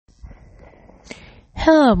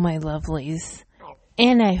Hello, my lovelies,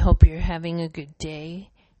 and I hope you're having a good day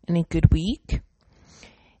and a good week.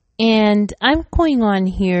 And I'm going on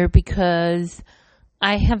here because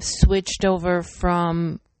I have switched over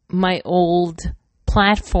from my old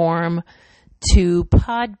platform to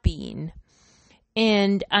Podbean.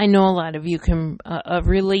 And I know a lot of you can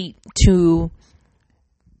relate to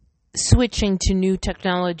switching to new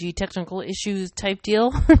technology, technical issues type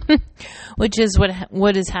deal, which is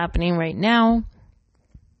what is happening right now.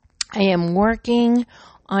 I am working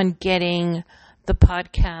on getting the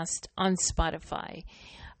podcast on Spotify.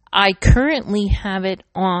 I currently have it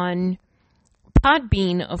on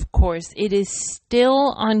Podbean, of course. It is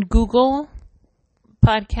still on Google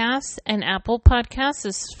Podcasts and Apple Podcasts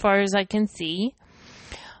as far as I can see.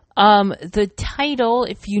 The title,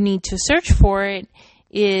 if you need to search for it,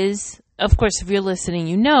 is, of course, if you're listening,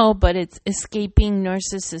 you know, but it's Escaping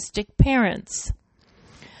Narcissistic Parents.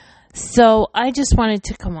 So I just wanted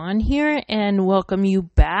to come on here and welcome you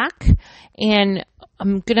back. And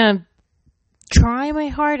I'm going to try my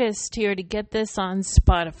hardest here to get this on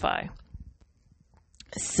Spotify.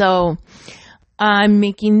 So I'm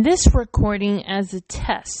making this recording as a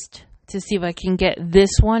test to see if I can get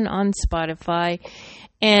this one on Spotify.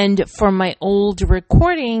 And for my old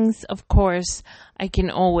recordings, of course, I can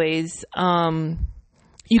always,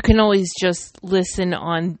 you can always just listen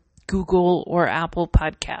on Google or Apple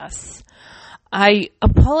Podcasts. I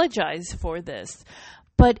apologize for this,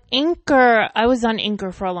 but Anchor, I was on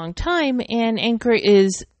Anchor for a long time, and Anchor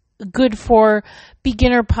is good for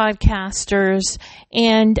beginner podcasters,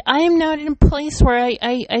 and I am now in a place where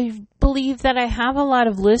I believe that I have a lot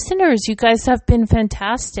of listeners. You guys have been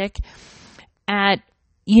fantastic at,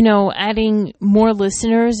 adding more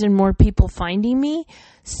listeners and more people finding me,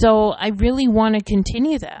 so I really want to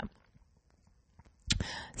continue that.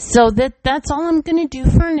 So that's all I'm going to do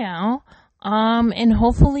for now. And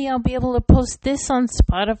hopefully I'll be able to post this on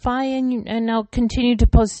Spotify and I'll continue to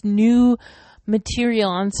post new material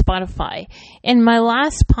on Spotify. And my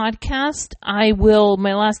last podcast,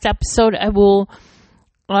 my last episode, I will,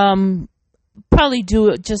 probably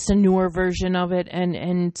do just a newer version of it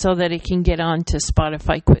and so that it can get onto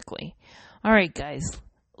Spotify quickly. All right, guys.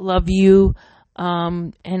 Love you.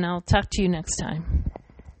 And I'll talk to you next time.